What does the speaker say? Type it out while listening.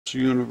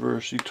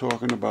University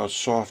talking about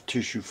soft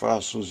tissue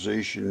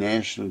fossilization,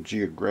 National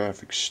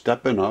Geographic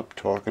stepping up,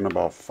 talking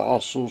about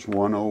fossils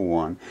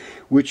 101,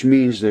 which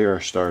means they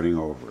are starting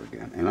over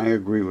again. And I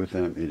agree with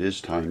them, it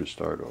is time to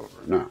start over.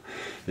 Now,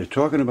 they're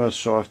talking about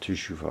soft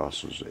tissue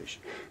fossilization.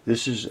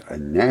 This is a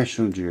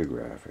National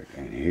Geographic,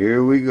 and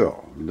here we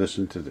go.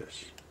 Listen to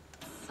this.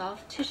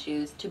 Soft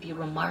tissues to be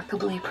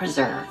remarkably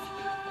preserved.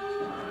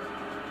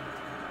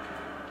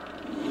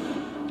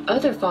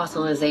 Other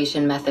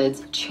fossilization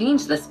methods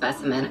change the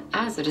specimen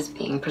as it is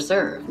being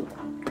preserved.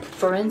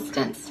 For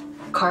instance,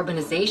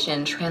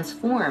 carbonization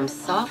transforms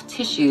soft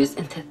tissues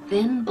into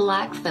thin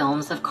black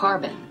films of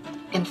carbon.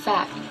 In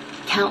fact,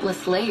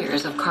 countless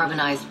layers of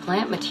carbonized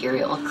plant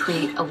material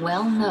create a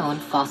well-known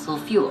fossil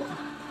fuel,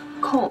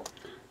 coal.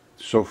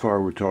 So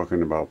far we're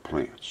talking about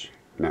plants.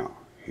 Now,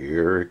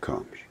 here it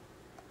comes.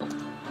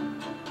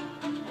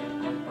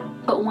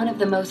 But one of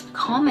the most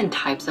common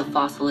types of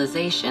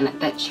fossilization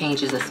that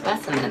changes a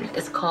specimen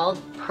is called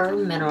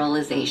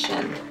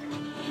permineralization.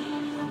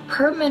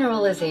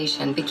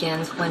 Permineralization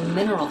begins when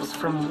minerals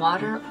from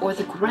water or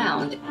the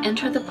ground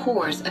enter the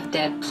pores of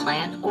dead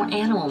plant or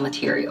animal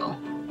material.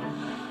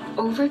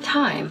 Over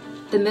time,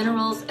 the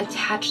minerals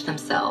attach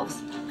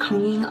themselves,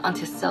 clinging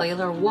onto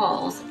cellular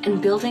walls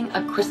and building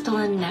a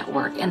crystalline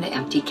network in the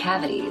empty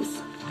cavities.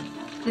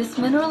 This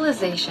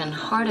mineralization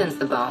hardens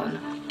the bone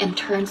and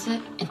turns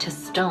it into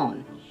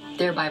stone,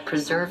 thereby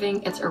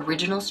preserving its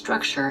original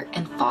structure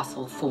in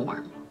fossil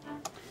form.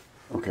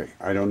 Okay,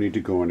 I don't need to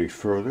go any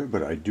further,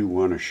 but I do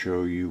want to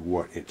show you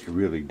what it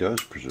really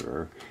does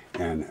preserve.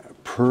 And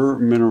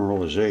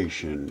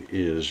permineralization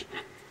is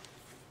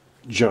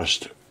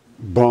just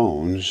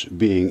bones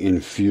being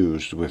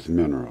infused with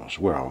minerals.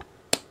 Well,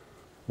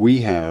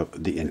 we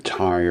have the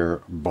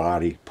entire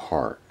body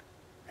part,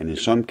 and in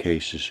some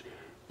cases,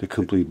 the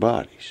complete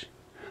bodies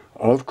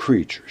of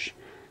creatures.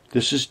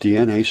 This is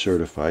DNA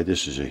certified.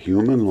 This is a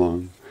human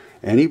lung.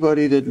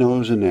 Anybody that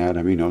knows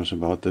anatomy knows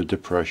about the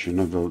depression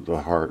of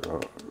the heart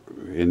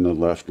in the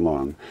left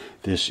lung.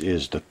 This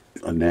is the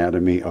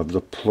anatomy of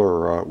the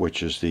pleura,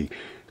 which is the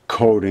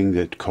coating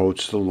that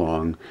coats the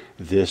lung.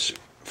 This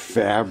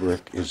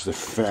fabric is the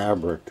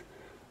fabric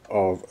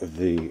of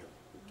the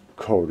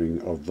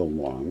coating of the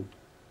lung.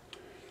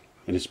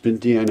 And it's been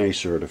DNA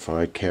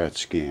certified, CAT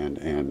scanned,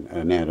 and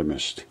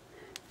anatomist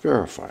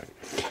verified.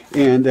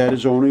 And that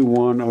is only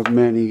one of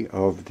many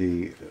of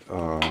the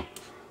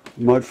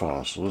mud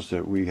fossils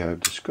that we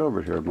have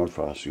discovered here at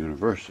Mudfossils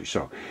University.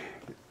 So,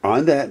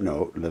 on that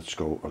note, let's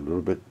go a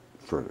little bit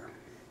further.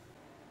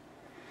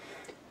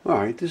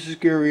 Alright, this is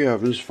Gary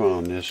Evans,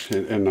 found this,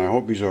 and I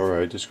hope he's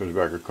alright. This goes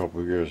back a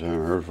couple of years, I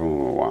haven't heard from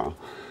him in a while.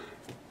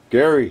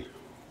 Gary,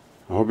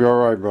 I hope you're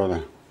alright,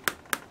 brother.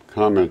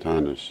 Comment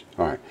on this.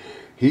 Alright.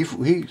 He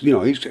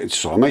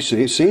saw my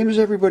same as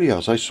everybody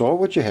else. I saw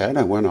what you had.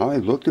 I went out, I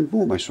looked, and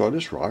boom, I saw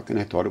this rock, and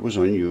I thought it was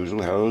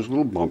unusual. It had those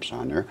little bumps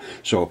on there.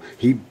 So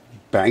he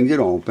banged it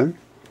open,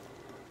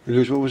 and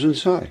here's what was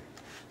inside.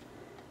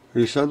 And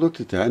he said, I looked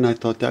at that, and I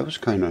thought that was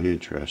kind of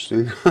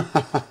interesting.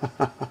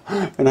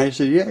 And I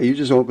said, yeah, you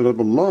just opened up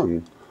a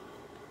lung.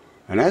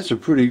 And that's a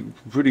pretty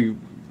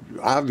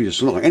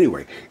obvious lung.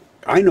 Anyway,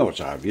 I know it's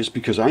obvious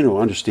because I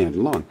understand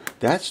the lung.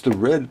 That's the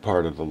red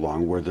part of the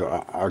lung where the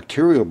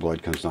arterial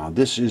blood comes down.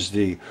 This is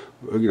the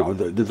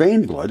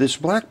vein blood. It's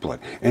black blood,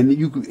 and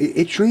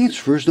it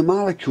transfers the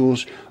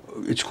molecules.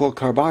 It's called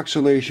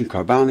carboxylation.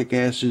 Carbonic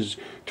acids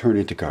turn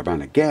into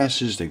carbonic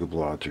gases. They go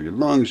blow out through your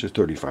lungs. There's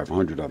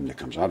 3,500 of them that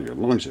comes out of your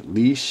lungs at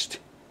least.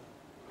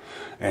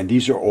 And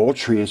these are all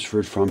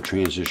transferred from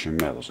transition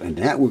metals, and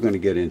that we're going to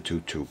get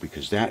into too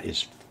because that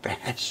is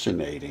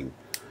fascinating.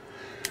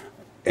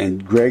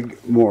 And Greg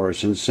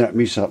Morrison sent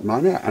me something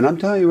on that. And I'm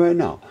telling you right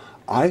now,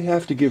 I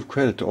have to give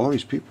credit to all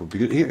these people.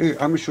 Because here,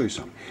 I'm going to show you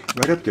something.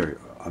 Right up there,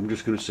 I'm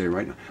just going to say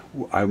right now,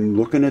 I'm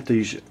looking at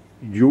these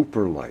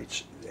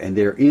euperlites. And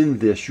they're in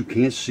this. You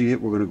can't see it.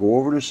 We're going to go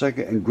over in a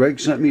second. And Greg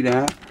sent me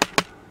that.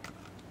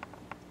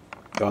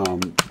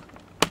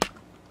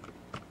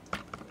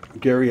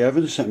 Gary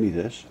Evans sent me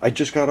this. I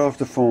just got off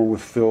the phone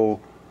with Phil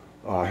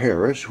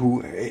Harris,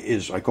 who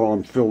is, I call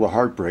him Phil the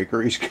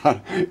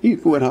Heartbreaker. He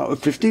went out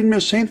 15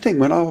 minutes, same thing,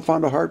 went out,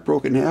 found a heart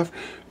broken in half,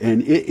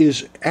 and it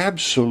is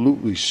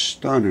absolutely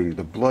stunning.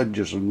 The blood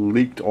just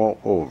leaked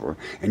all over,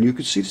 and you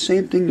can see the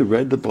same thing, the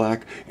red, the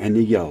black, and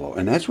the yellow,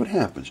 and that's what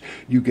happens.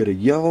 You get a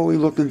yellowy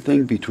looking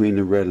thing between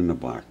the red and the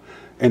black,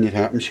 and it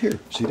happens here.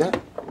 See that?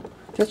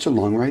 That's a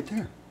lung right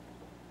there.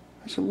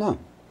 That's a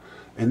lung.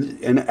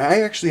 And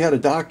I actually had a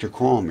doctor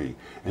call me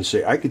and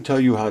say, I can tell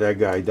you how that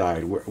guy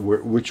died,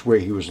 which way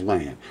he was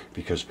laying,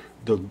 because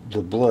the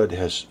blood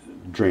has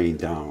drained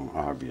down,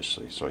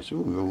 obviously. So I said,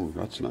 oh,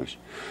 that's nice.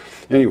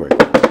 Anyway,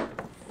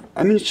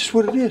 I mean, it's just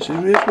what it is.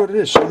 It is what it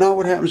is. So now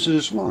what happens to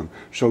this lung?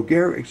 So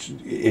Gary,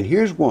 and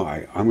here's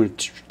why. I'm going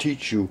to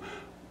teach you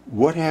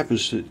what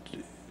happens to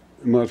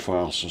mud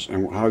fossils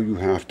and how you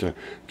have to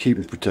keep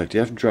them protected. You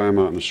have to dry them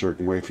out in a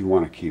certain way if you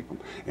want to keep them.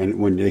 And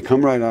when they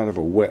come right out of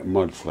a wet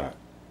mud flat,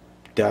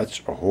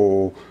 that's a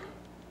whole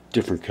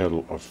different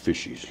kettle of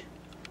fishies.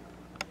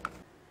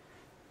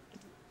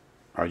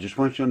 I just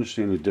want you to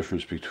understand the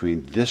difference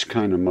between this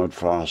kind of mud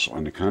fossil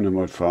and the kind of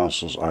mud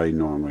fossils I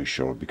normally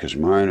show, because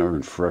mine are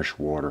in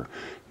freshwater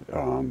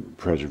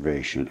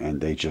preservation, and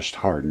they just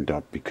hardened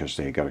up because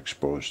they got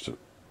exposed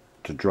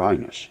to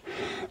dryness.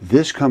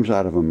 This comes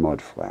out of a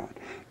mud flat.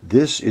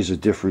 This is a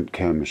different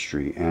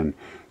chemistry, and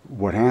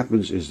what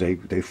happens is they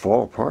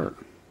fall apart.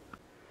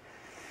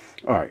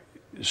 All right.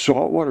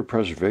 Saltwater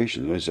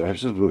preservation is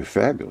absolutely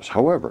fabulous.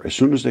 However, as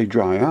soon as they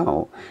dry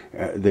out,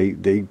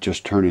 they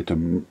just turn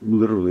into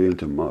literally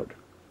into mud.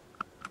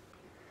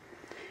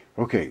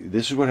 Okay,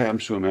 this is what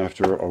happens to them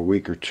after a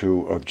week or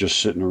two of just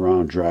sitting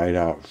around dried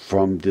out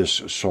from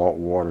this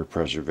saltwater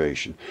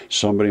preservation.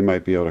 Somebody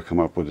might be able to come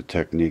up with a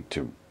technique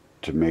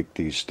to make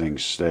these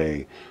things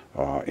stay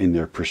in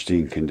their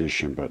pristine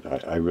condition,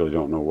 but I really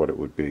don't know what it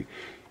would be.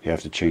 You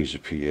have to change the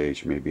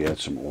pH, maybe add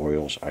some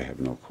oils. I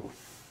have no clue.